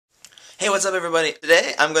Hey, what's up everybody?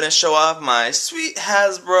 Today I'm going to show off my sweet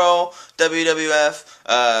Hasbro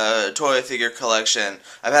WWF toy figure collection.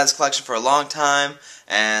 I've had this collection for a long time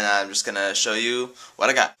and I'm just going to show you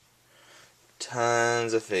what I got.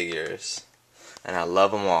 Tons of figures and I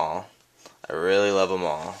love them all. I really love them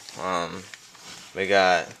all. We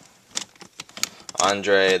got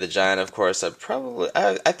Andre the Giant, of course. I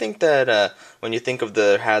think that when you think of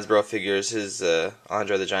the Hasbro figures, his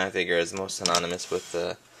Andre the Giant figure is most synonymous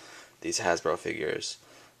with these Hasbro figures.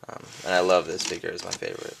 And I love this figure, it's my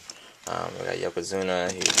favorite. We got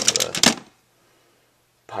Yokozuna, he's one of the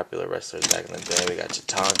popular wrestlers back in the day. We got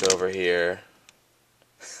Tatanka over here.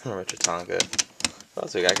 Remember Tatanka? What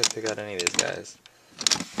else we got? I could pick out any of these guys.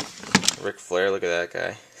 Ric Flair, look at that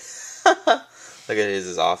guy. Look at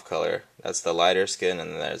his off color. That's the lighter skin,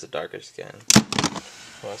 and then there's the darker skin.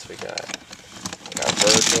 What else we got? We got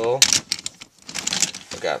Virgil.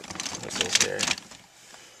 We got, what's this here?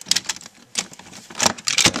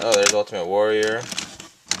 Oh, there's Ultimate Warrior.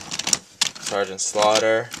 Sergeant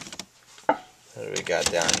Slaughter. What do we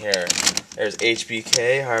got down here? There's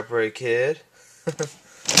HBK, Heartbreak Kid. Some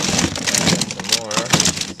more.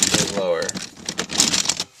 Let's go lower.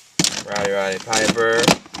 Rowdy Piper.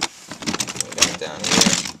 Down here,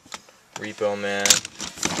 Repo Man.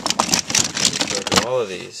 Go through all of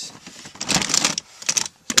these.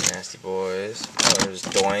 Some Nasty Boys. Oh, there's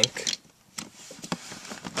Doink.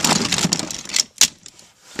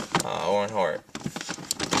 Owen Hart.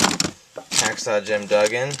 Hacksaw Jim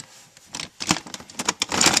Duggan.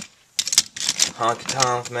 Honky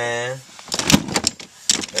Tonk Man.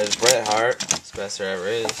 There's Bret Hart. Best there ever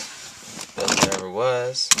is. Best there ever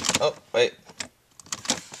was. Oh, wait.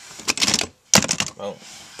 Oh,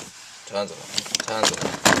 tons of them. Tons of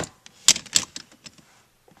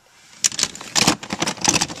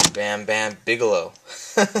them. Bam Bam Bigelow.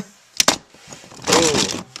 Ooh,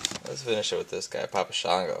 let's finish it with this guy, Papa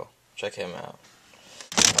Shango. Check him out.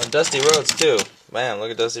 Oh, Dusty Rhodes too. Man,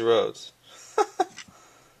 look at Dusty Rhodes.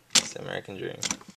 It's the American dream.